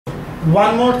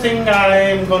One more thing I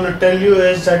am going to tell you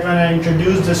is that when I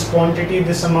introduce this quantity,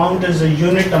 this amount is a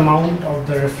unit amount of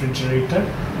the refrigerator.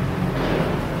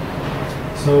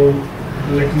 So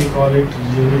let me call it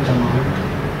unit amount.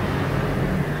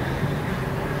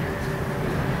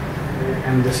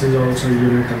 And this is also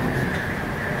unit amount.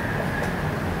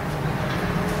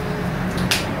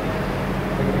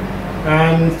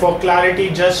 And for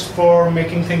clarity, just for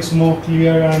making things more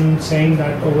clear, I'm saying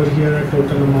that over here a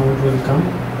total amount will come.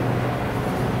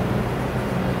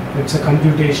 It's a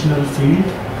computational field,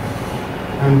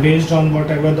 and based on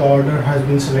whatever the order has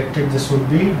been selected, this would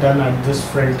be done at this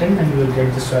front end, and you will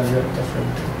get this value at the front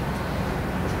end.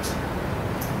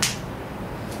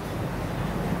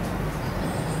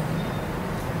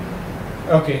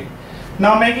 Okay.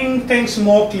 Now, making things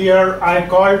more clear, I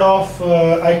called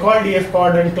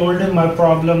EFCOD and told him my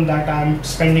problem, that I'm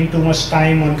spending too much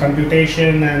time on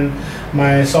computation and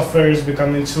my software is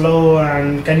becoming slow,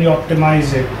 and can you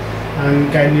optimize it?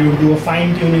 And can you do a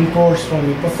fine-tuning course for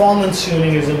me? Performance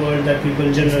tuning is a word that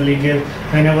people generally give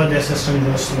whenever their system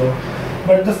goes slow.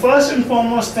 But the first and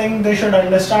foremost thing they should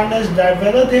understand is that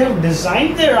whether they have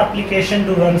designed their application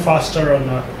to run faster or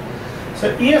not.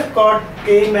 So EFCOD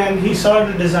came and he saw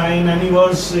the design, and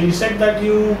he said that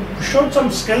you showed some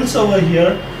skills over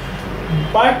here,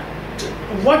 but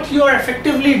what you are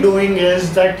effectively doing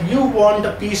is that you want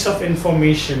a piece of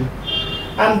information,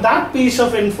 and that piece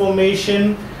of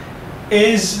information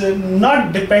is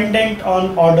not dependent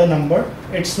on order number.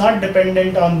 It's not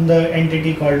dependent on the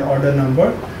entity called order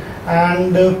number,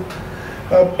 and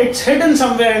it's hidden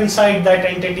somewhere inside that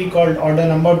entity called order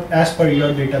number as per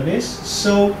your database.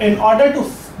 So in order to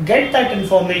get that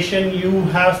information, you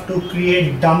have to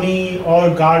create dummy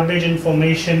or garbage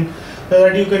information so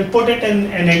that you can put it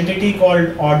in an entity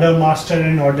called order master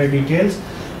and order details.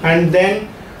 And then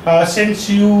since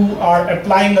you are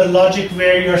applying a logic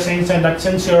where you're saying that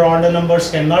since your order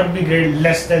numbers cannot be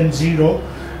less than 0,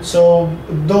 so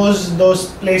those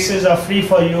places are free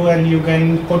for you, and you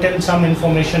can put in some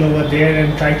information over there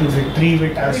and try to retrieve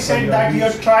it as per your needs. We said that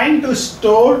you're trying to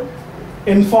store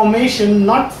information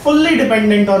not fully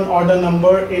dependent on order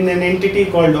number in an entity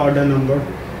called order number.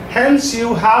 Hence,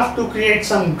 you have to create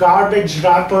some garbage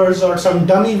wrappers or some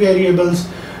dummy variables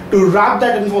to wrap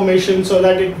that information so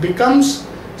that it becomes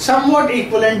somewhat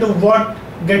equivalent to what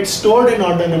gets stored in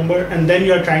order number, and then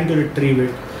you're trying to retrieve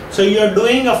it. So you're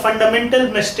doing a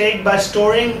fundamental mistake by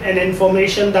storing an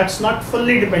information that's not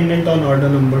fully dependent on order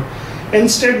number.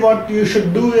 Instead, what you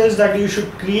should do is that you should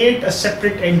create a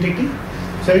separate entity.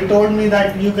 So he told me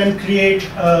that you can create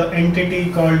an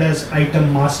entity called as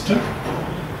item master.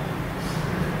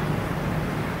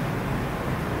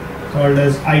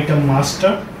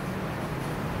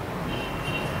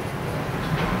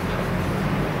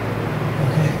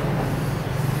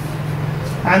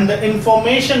 And the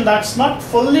information that's not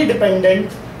fully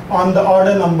dependent on the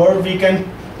order number, we can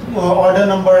order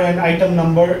number and item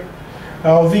number,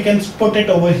 we can put it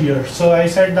over here. So I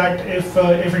said that if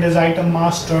it is item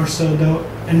master, so the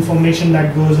information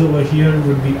that goes over here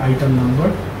would be item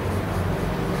number.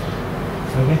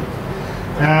 Okay,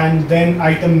 and then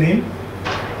item name.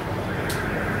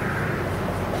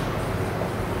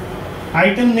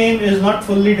 Item name is not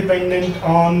fully dependent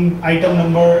on item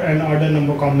number and order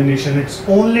number combination. It's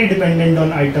only dependent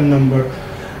on item number.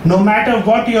 No matter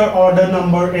what your order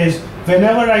number is,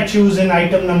 whenever I choose an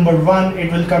item number 1, it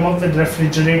will come up with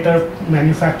refrigerator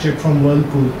manufactured from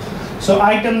Whirlpool. So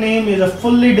item name is a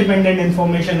fully dependent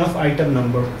information of item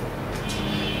number.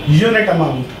 Unit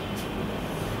amount.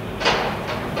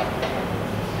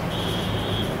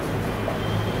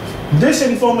 This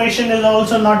information is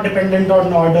also not dependent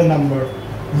on order number.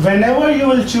 Whenever you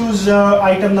will choose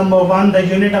item number 1, the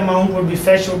unit amount would be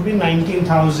fetched would be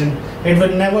 19,000. It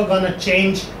will never gonna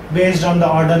change based on the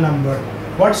order number.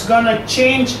 What's gonna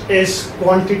change is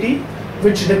quantity,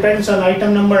 which depends on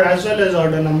item number as well as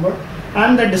order number,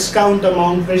 and the discount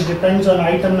amount, which depends on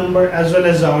item number as well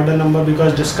as the order number,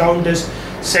 because discount is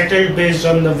settled based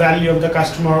on the value of the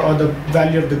customer or the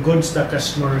value of the goods the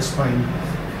customer is buying.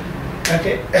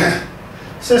 Okay,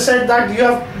 so said that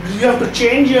you have to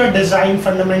change your design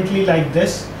fundamentally like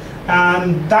this,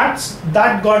 and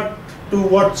that got to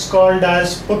what's called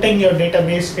as putting your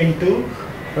database into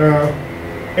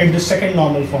second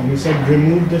normal form. He said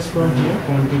remove this from here,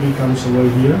 quantity comes over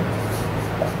here,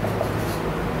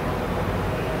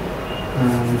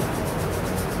 and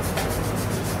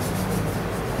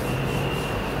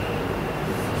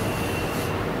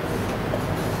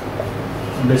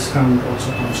discount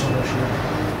also comes over here.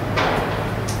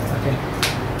 Okay,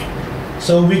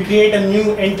 so we create a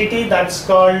new entity that's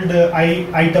called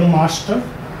item master,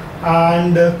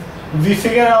 and we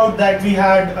figured out that we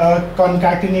had a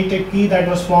concatenated key that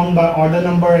was formed by order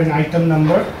number and item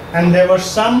number, and there were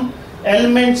some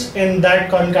elements in that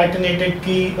concatenated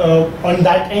key on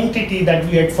that entity that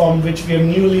we had formed, which we have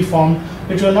newly formed,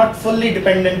 which were not fully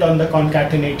dependent on the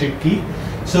concatenated key.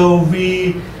 So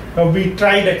we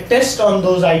tried a test on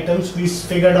those items. We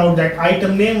figured out that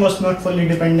item name was not fully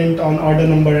dependent on order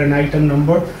number and item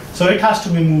number, so it has to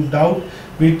be moved out.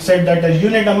 We said that the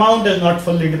unit amount is not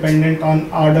fully dependent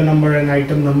on order number and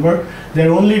item number.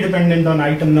 They're only dependent on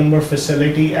item number,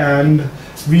 facility, and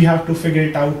we have to figure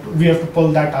it out. We have to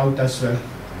pull that out as well.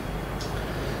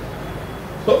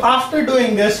 So after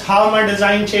doing this, how my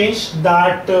design changed,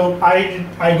 that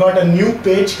I got a new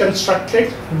page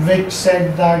constructed which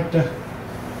said that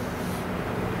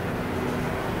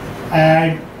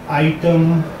add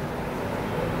item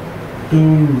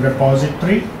to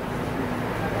repository.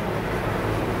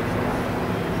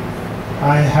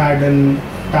 I had a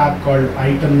tab called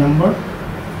item number,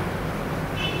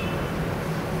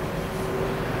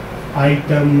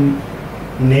 item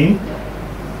name,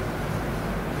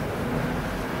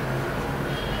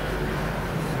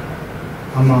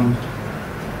 amount,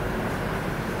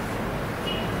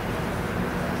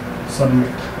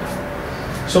 submit.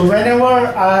 So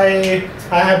whenever I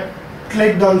have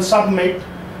clicked on submit,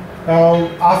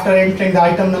 after entering the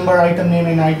item number, item name,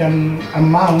 and item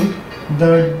amount,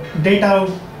 the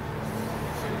data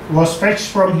was fetched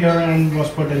from here and was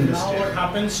put in this table. Now what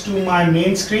happens to my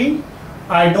main screen?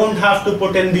 I don't have to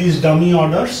put in these dummy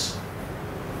orders.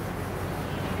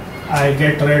 I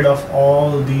get rid of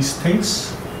all these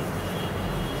things.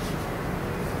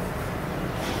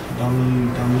 Dummy,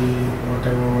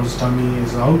 whatever was dummy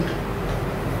is out.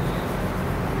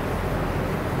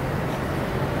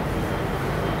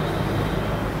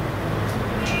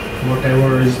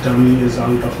 Whatever is dummy is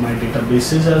out of my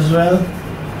databases as well.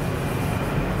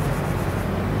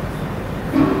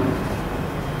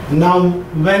 Now,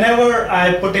 whenever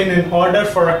I put in an order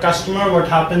for a customer, what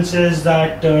happens is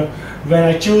that when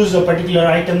I choose a particular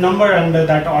item number under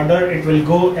that order, it will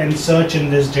go and search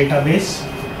in this database.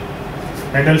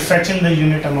 It will fetch in the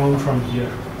unit amount from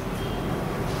here.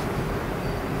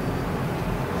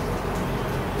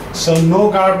 So no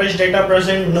garbage data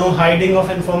present, no hiding of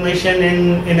information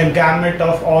in a gamut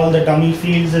of all the dummy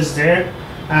fields is there,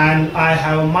 and I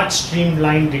have a much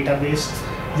streamlined database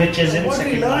which is in second. What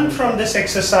we learned from this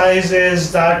exercise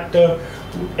is that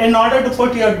in order to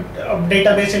put your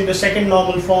database into second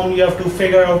normal form, you have to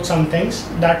figure out some things.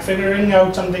 That figuring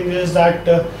out something is that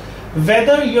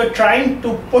whether you're trying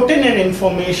to put in an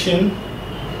information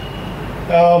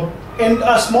in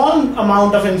a small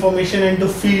amount of information into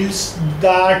fields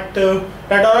that are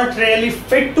not really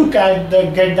fit to get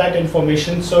that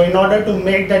information. So in order to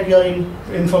make that your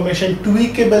information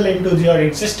tweakable into your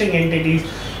existing entities,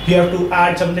 you have to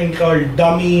add something called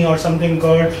dummy or something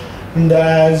called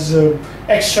as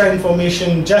extra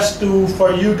information just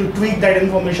for you to tweak that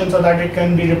information so that it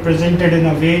can be represented in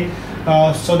a way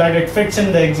so that it fits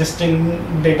in the existing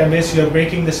database. You're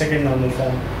breaking the second normal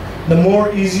form. The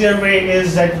more easier way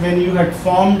is that when you had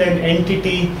formed an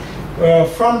entity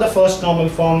from the first normal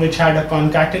form which had a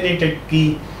concatenated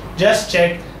key, just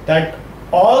check that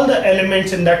all the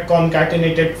elements in that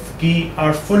concatenated key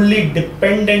are fully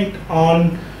dependent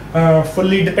on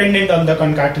the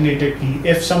concatenated key.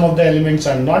 If some of the elements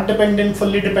are not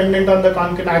fully dependent on the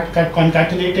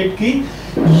concatenated key,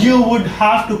 you would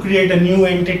have to create a new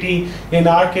entity. In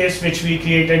our case, which we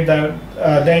created, the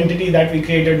entity that we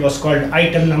created was called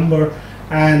item number,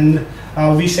 and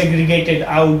we segregated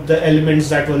out the elements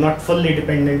that were not fully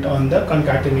dependent on the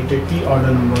concatenated key,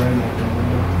 order number and item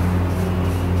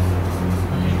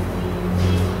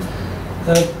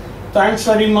number. Thanks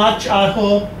very much. I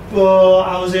hope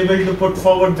I was able to put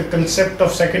forward the concept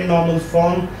of second normal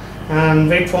form, and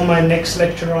wait for my next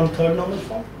lecture on third normal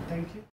form.